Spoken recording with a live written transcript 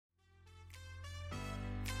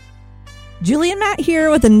Julie and Matt here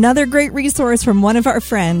with another great resource from one of our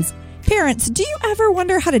friends. Parents, do you ever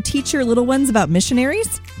wonder how to teach your little ones about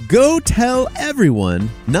missionaries? Go Tell Everyone,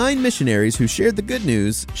 9 missionaries who shared the good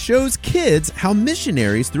news, shows kids how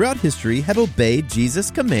missionaries throughout history have obeyed Jesus'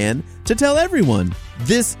 command to tell everyone.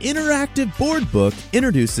 This interactive board book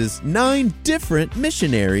introduces 9 different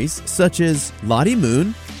missionaries, such as Lottie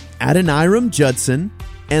Moon, Adoniram Judson,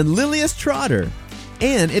 and Lilias Trotter.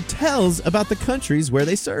 And it tells about the countries where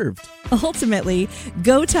they served. Ultimately,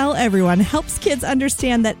 Go Tell Everyone helps kids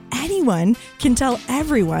understand that anyone can tell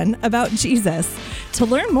everyone about Jesus. To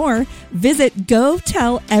learn more, visit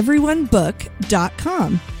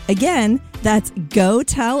gotelleveryonebook.com. Again, that's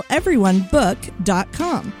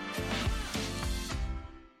gotelleveryonebook.com.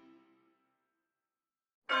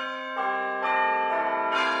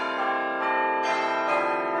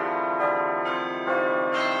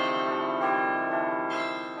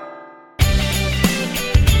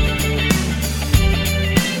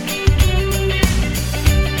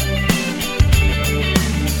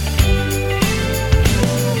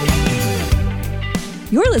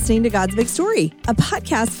 You're listening to God's Big Story, a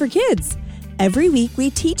podcast for kids. Every week we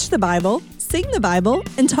teach the Bible, sing the Bible,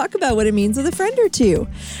 and talk about what it means with a friend or two.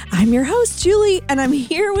 I'm your host, Julie, and I'm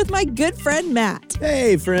here with my good friend, Matt.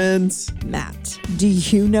 Hey, friends. Matt, do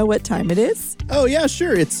you know what time it is? Oh, yeah,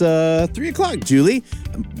 sure. It's 3 o'clock, Julie.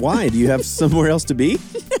 Why? Do you have somewhere else to be?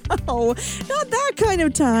 No, not that kind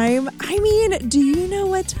of time. I mean, do you know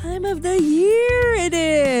what time of the year it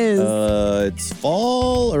is? It's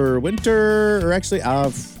fall or winter, or actually,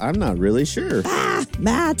 I'm not really sure.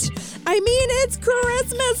 Matt, I mean, it's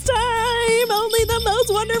Christmas time. Only the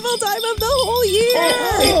most wonderful time of the whole year.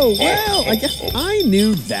 Oh, well, I guess I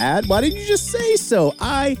knew that. Why didn't you just say so?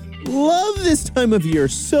 I love this time of year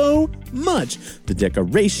so much. The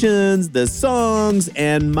decorations, the songs,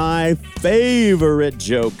 and my favorite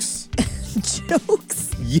jokes.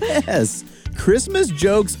 Jokes? Yes. Christmas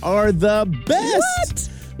jokes are the best.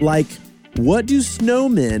 What? Like, what do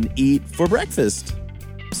snowmen eat for breakfast?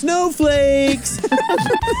 Snowflakes.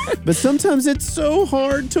 But sometimes it's so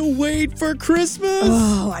hard to wait for Christmas.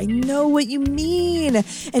 Oh, I know what you mean.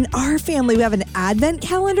 In our family, we have an advent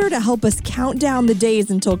calendar to help us count down the days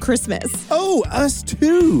until Christmas. Oh, us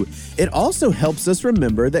too. It also helps us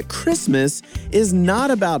remember that Christmas is not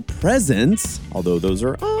about presents, although those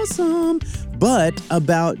are awesome, but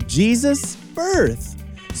about Jesus' birth.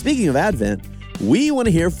 Speaking of Advent, we want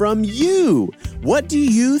to hear from you. What do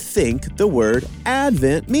you think the word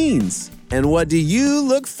Advent means? And what do you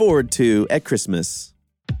look forward to at Christmas?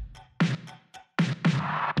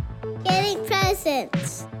 Getting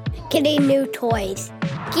presents. Getting new toys.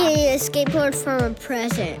 Getting a skateboard for a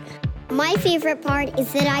present. My favorite part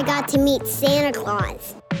is that I got to meet Santa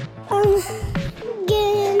Claus.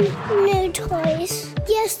 Getting new toys.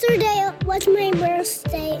 Yesterday was my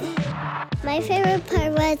birthday. My favorite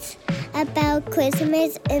part was about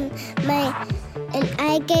Christmas and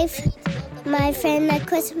I gave my friend a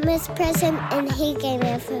Christmas present and he gave me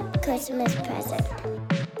a Christmas present.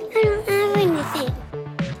 I don't have anything.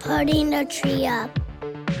 Putting the tree up.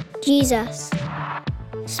 Jesus.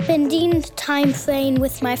 Spending time playing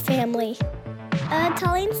with my family.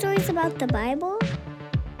 Telling stories about the Bible.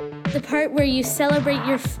 The part where you celebrate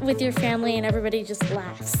with your family and everybody just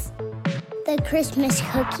laughs. The Christmas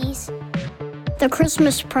cookies. The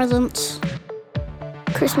Christmas presents.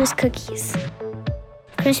 Christmas cookies.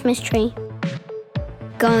 Christmas tree.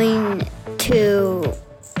 Going to,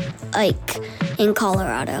 in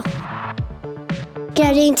Colorado.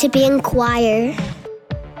 Getting to be in choir.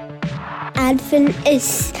 Advent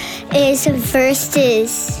is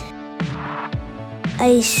versus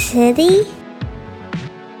a city.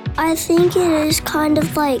 I think it is kind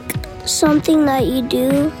of like something that you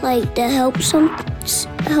do, like to help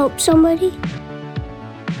somebody.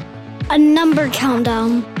 A number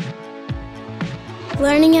countdown.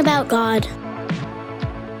 Learning about God.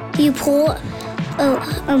 You pull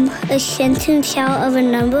a sentence out of a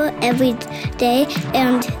number every day,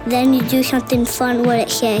 and then you do something fun what it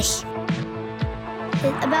says.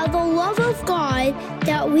 It's about the love of God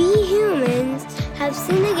that we humans have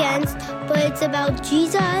sinned against, but it's about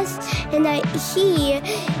Jesus and that he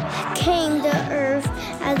came to earth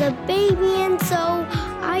as a baby, and so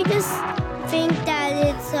I just think that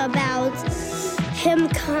it's about him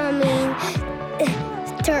coming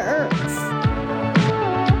to earth.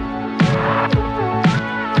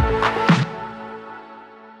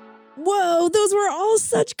 Whoa, those were all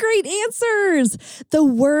such great answers. The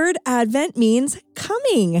word Advent means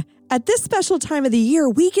coming. At this special time of the year,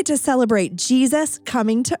 we get to celebrate Jesus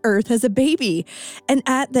coming to earth as a baby. And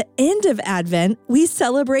at the end of Advent, we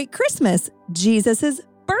celebrate Christmas, Jesus'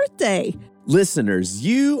 birthday. Listeners,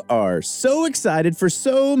 you are so excited for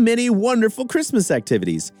so many wonderful Christmas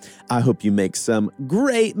activities. I hope you make some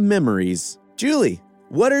great memories. Julie,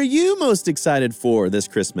 what are you most excited for this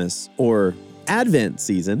Christmas or Advent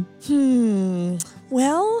season?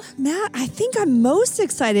 Well, Matt, I think I'm most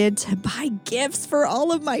excited to buy gifts for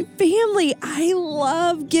all of my family. I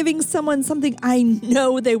love giving someone something I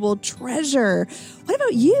know they will treasure. What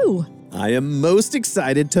about you? I am most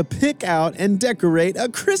excited to pick out and decorate a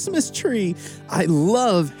Christmas tree. I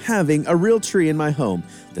love having a real tree in my home.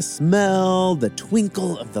 The smell, the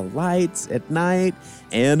twinkle of the lights at night,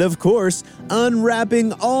 and of course,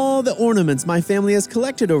 unwrapping all the ornaments my family has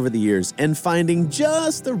collected over the years and finding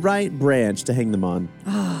just the right branch to hang them on.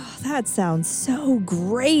 Oh, that sounds so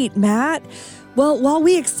great, Matt. Well, while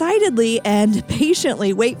we excitedly and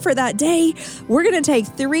patiently wait for that day, we're going to take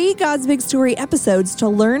 3 God's Big Story episodes to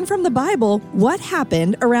learn from the Bible what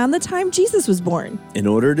happened around the time Jesus was born. In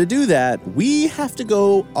order to do that, we have to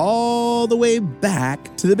go all the way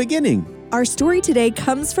back to the beginning. Our story today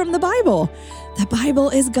comes from the Bible. The Bible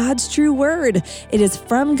is God's true word. It is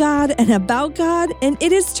from God and about God, and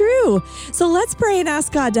it is true. So let's pray and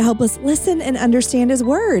ask God to help us listen and understand His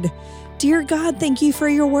word. Dear God, thank you for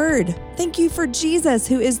your word. Thank you for Jesus,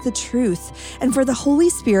 who is the truth, and for the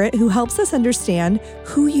Holy Spirit, who helps us understand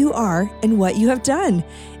who you are and what you have done.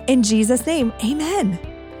 In Jesus' name, amen.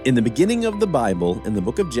 In the beginning of the Bible, in the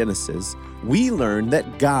book of Genesis, we learn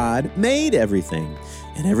that God made everything,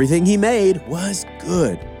 and everything He made was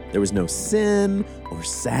good. There was no sin or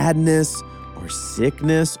sadness or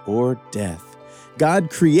sickness or death.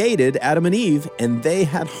 God created Adam and Eve, and they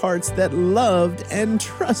had hearts that loved and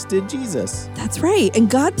trusted Jesus. That's right. And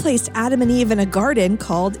God placed Adam and Eve in a garden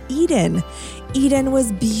called Eden. Eden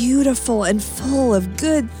was beautiful and full of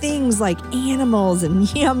good things like animals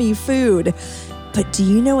and yummy food. But do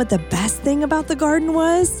you know what the best thing about the garden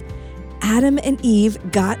was? Adam and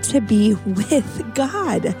Eve got to be with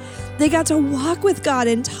God. They got to walk with God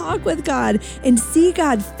and talk with God and see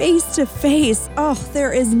God face to face. Oh,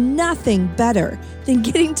 there is nothing better than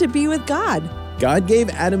getting to be with God. God gave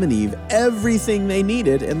Adam and Eve everything they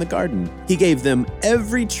needed in the garden. He gave them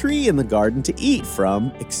every tree in the garden to eat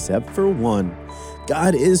from except for one.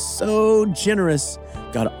 God is so generous.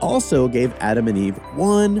 God also gave Adam and Eve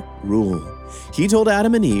one rule. He told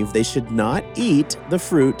Adam and Eve they should not eat the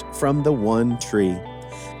fruit from the one tree.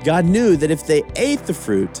 God knew that if they ate the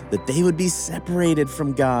fruit, that they would be separated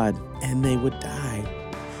from God and they would die.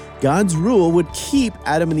 God's rule would keep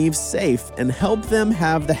Adam and Eve safe and help them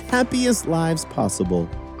have the happiest lives possible.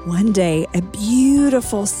 One day, a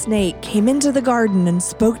beautiful snake came into the garden and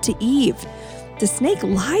spoke to Eve. The snake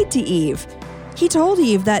lied to Eve. He told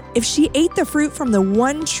Eve that if she ate the fruit from the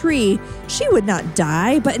one tree, she would not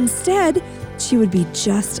die, but instead, she would be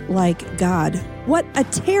just like God. What a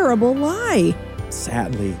terrible lie.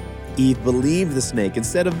 Sadly, Eve believed the snake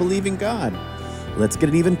instead of believing God. Let's get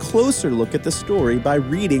an even closer look at the story by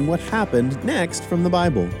reading what happened next from the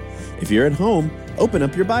Bible. If you're at home, open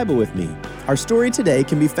up your Bible with me. Our story today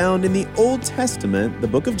can be found in the Old Testament, the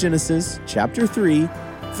book of Genesis, chapter 3,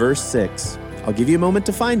 verse 6. I'll give you a moment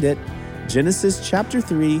to find it. Genesis chapter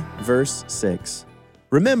 3, verse 6.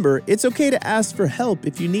 Remember, it's okay to ask for help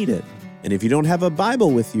if you need it. And if you don't have a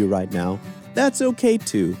Bible with you right now, that's okay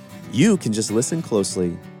too. You can just listen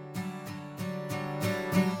closely.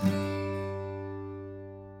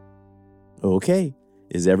 Okay,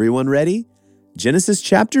 is everyone ready? Genesis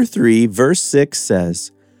chapter 3, verse 6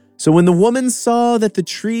 says, "So when the woman saw that the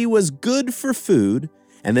tree was good for food,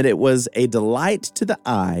 and that it was a delight to the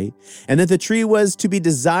eye, and that the tree was to be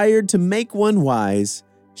desired to make one wise,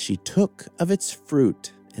 she took of its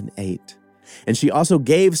fruit and ate. And she also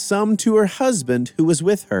gave some to her husband who was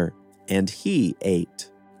with her, and he ate."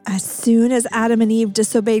 As soon as Adam and Eve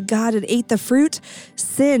disobeyed God and ate the fruit,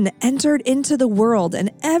 sin entered into the world, and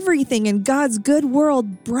everything in God's good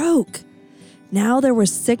world broke. Now there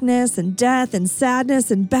was sickness and death and sadness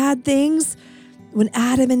and bad things. When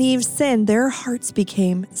Adam and Eve sinned, their hearts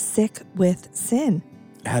became sick with sin.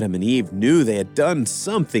 Adam and Eve knew they had done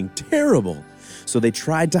something terrible, so they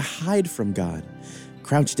tried to hide from God,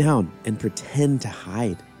 crouch down and pretend to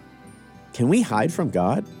hide. Can we hide from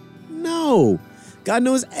God? No. God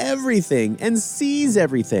knows everything and sees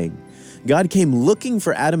everything. God came looking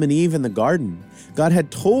for Adam and Eve in the garden. God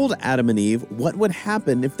had told Adam and Eve what would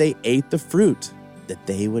happen if they ate the fruit, that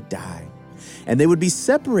they would die, and they would be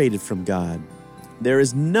separated from God. There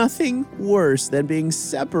is nothing worse than being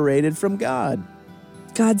separated from God.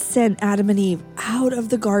 God sent Adam and Eve out of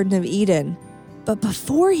the Garden of Eden. But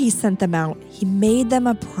before He sent them out, He made them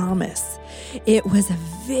a promise. It was a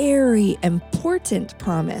very important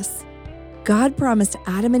promise. God promised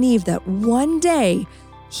Adam and Eve that one day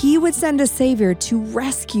He would send a Savior to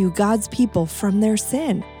rescue God's people from their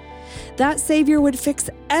sin. That Savior would fix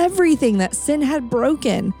everything that sin had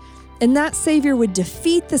broken, and that Savior would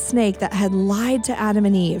defeat the snake that had lied to Adam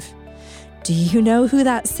and Eve. Do you know who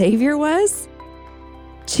that Savior was?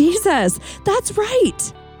 Jesus. That's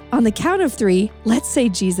right. On the count of 3, let's say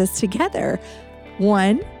Jesus together.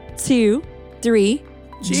 1, 2, 3.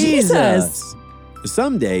 Jesus.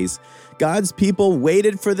 Some days, God's people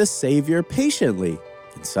waited for the Savior patiently.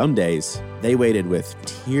 And some days, they waited with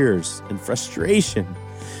tears and frustration.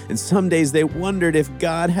 And some days, they wondered if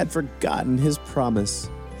God had forgotten His promise.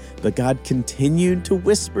 But God continued to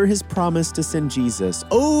whisper His promise to send Jesus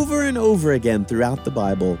over and over again throughout the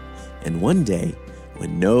Bible. And one day,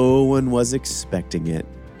 when no one was expecting it,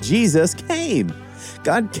 Jesus came.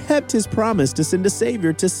 God kept His promise to send a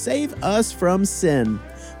Savior to save us from sin.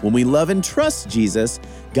 When we love and trust Jesus,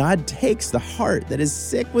 God takes the heart that is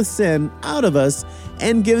sick with sin out of us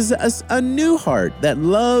and gives us a new heart that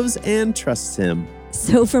loves and trusts Him.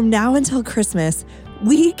 So from now until Christmas,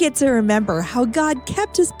 we get to remember how God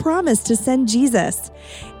kept His promise to send Jesus.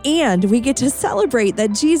 And we get to celebrate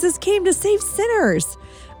that Jesus came to save sinners.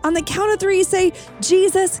 On the count of 3, say,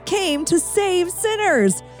 Jesus came to save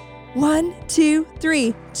sinners. 1, 2,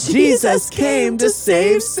 3. Jesus came to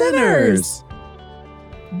save sinners.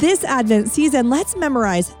 This Advent season, let's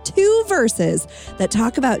memorize 2 verses that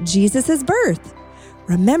talk about Jesus' birth.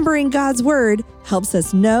 Remembering God's word helps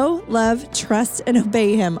us know, love, trust, and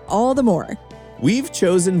obey Him all the more. We've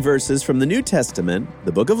chosen verses from the New Testament,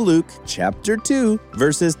 the book of Luke, chapter 2,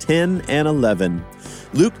 verses 10 and 11.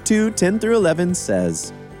 Luke 2, 10 through 11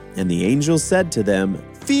 says, "And the angel said to them,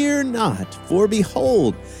 'Fear not, for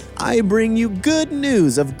behold, I bring you good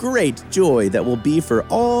news of great joy that will be for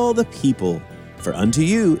all the people. For unto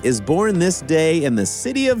you is born this day in the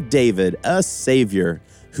city of David a Savior,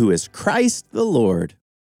 who is Christ the Lord.'"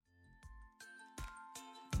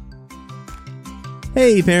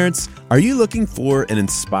 Hey parents, are you looking for an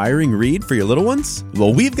inspiring read for your little ones?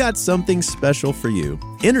 Well, we've got something special for you.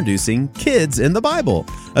 Introducing Kids in the Bible,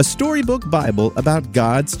 a storybook Bible about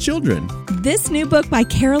God's children. This new book by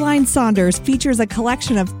Caroline Saunders features a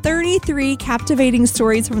collection of 33 captivating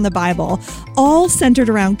stories from the Bible, all centered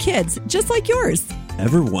around kids, just like yours.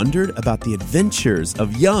 Ever wondered about the adventures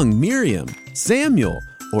of young Miriam, Samuel,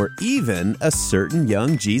 or even a certain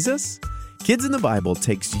young Jesus? Kids in the Bible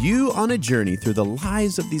takes you on a journey through the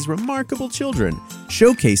lives of these remarkable children,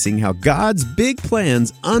 showcasing how God's big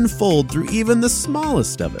plans unfold through even the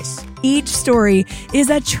smallest of us. Each story is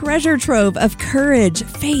a treasure trove of courage,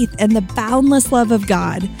 faith, and the boundless love of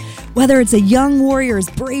God. Whether it's a young warrior's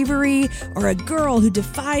bravery, or a girl who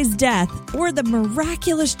defies death, or the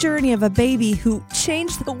miraculous journey of a baby who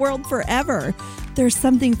changed the world forever, there's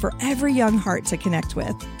something for every young heart to connect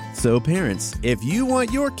with. So parents, if you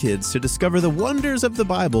want your kids to discover the wonders of the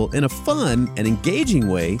Bible in a fun and engaging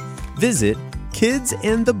way, visit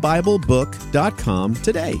kidsinthebiblebook.com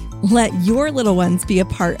today. Let your little ones be a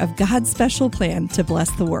part of God's special plan to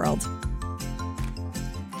bless the world.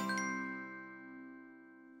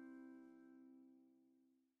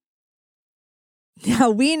 Now,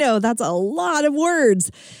 we know that's a lot of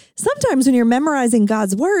words. Sometimes when you're memorizing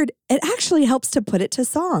God's word, it actually helps to put it to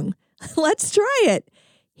song. Let's try it.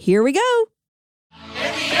 Here we go.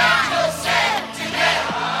 And the angel said to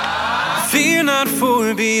them, "Fear not,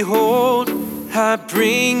 for behold, I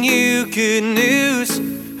bring you good news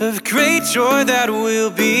of great joy that will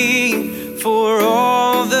be for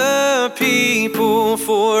all the people.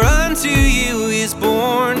 For unto you is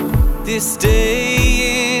born this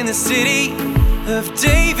day in the city of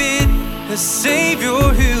David a Savior,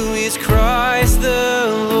 who is Christ the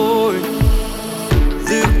Lord."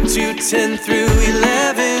 Luke 2:10 through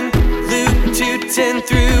 11. Luke 2:10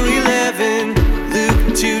 through 11.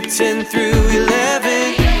 Luke 2:10 through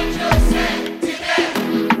 11. The angel said to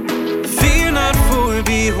them, "Fear not, for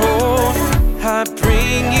behold, I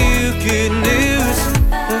bring you good news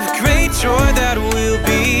of great joy that will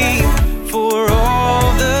be for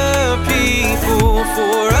all the people.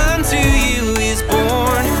 For unto you is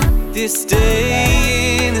born this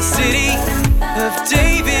day in the city of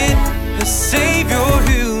David a Savior,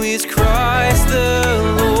 who is Christ the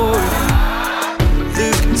Lord."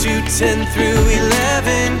 Luke 2:10 through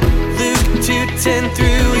 11. Luke 2:10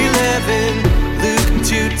 through 11. Luke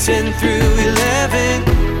 2:10 through 11.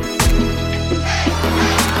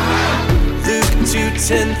 Luke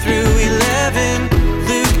 2:10 through 11.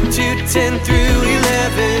 Luke 2:10 through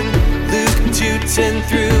 11. Luke 2:10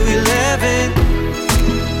 through 11.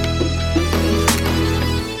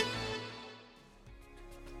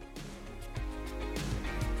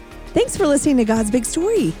 Thanks for listening to God's Big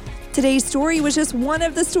Story. Today's story was just one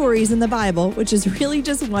of the stories in the Bible, which is really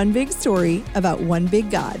just one big story about one big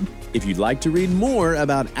God. If you'd like to read more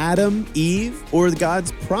about Adam, Eve, or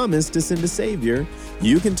God's promise to send a Savior,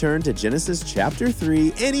 you can turn to Genesis chapter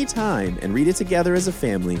 3 anytime and read it together as a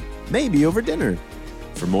family, maybe over dinner.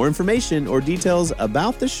 For more information or details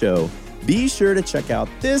about the show, be sure to check out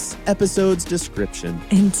this episode's description.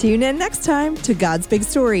 And tune in next time to God's Big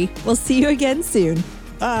Story. We'll see you again soon.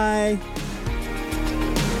 Bye.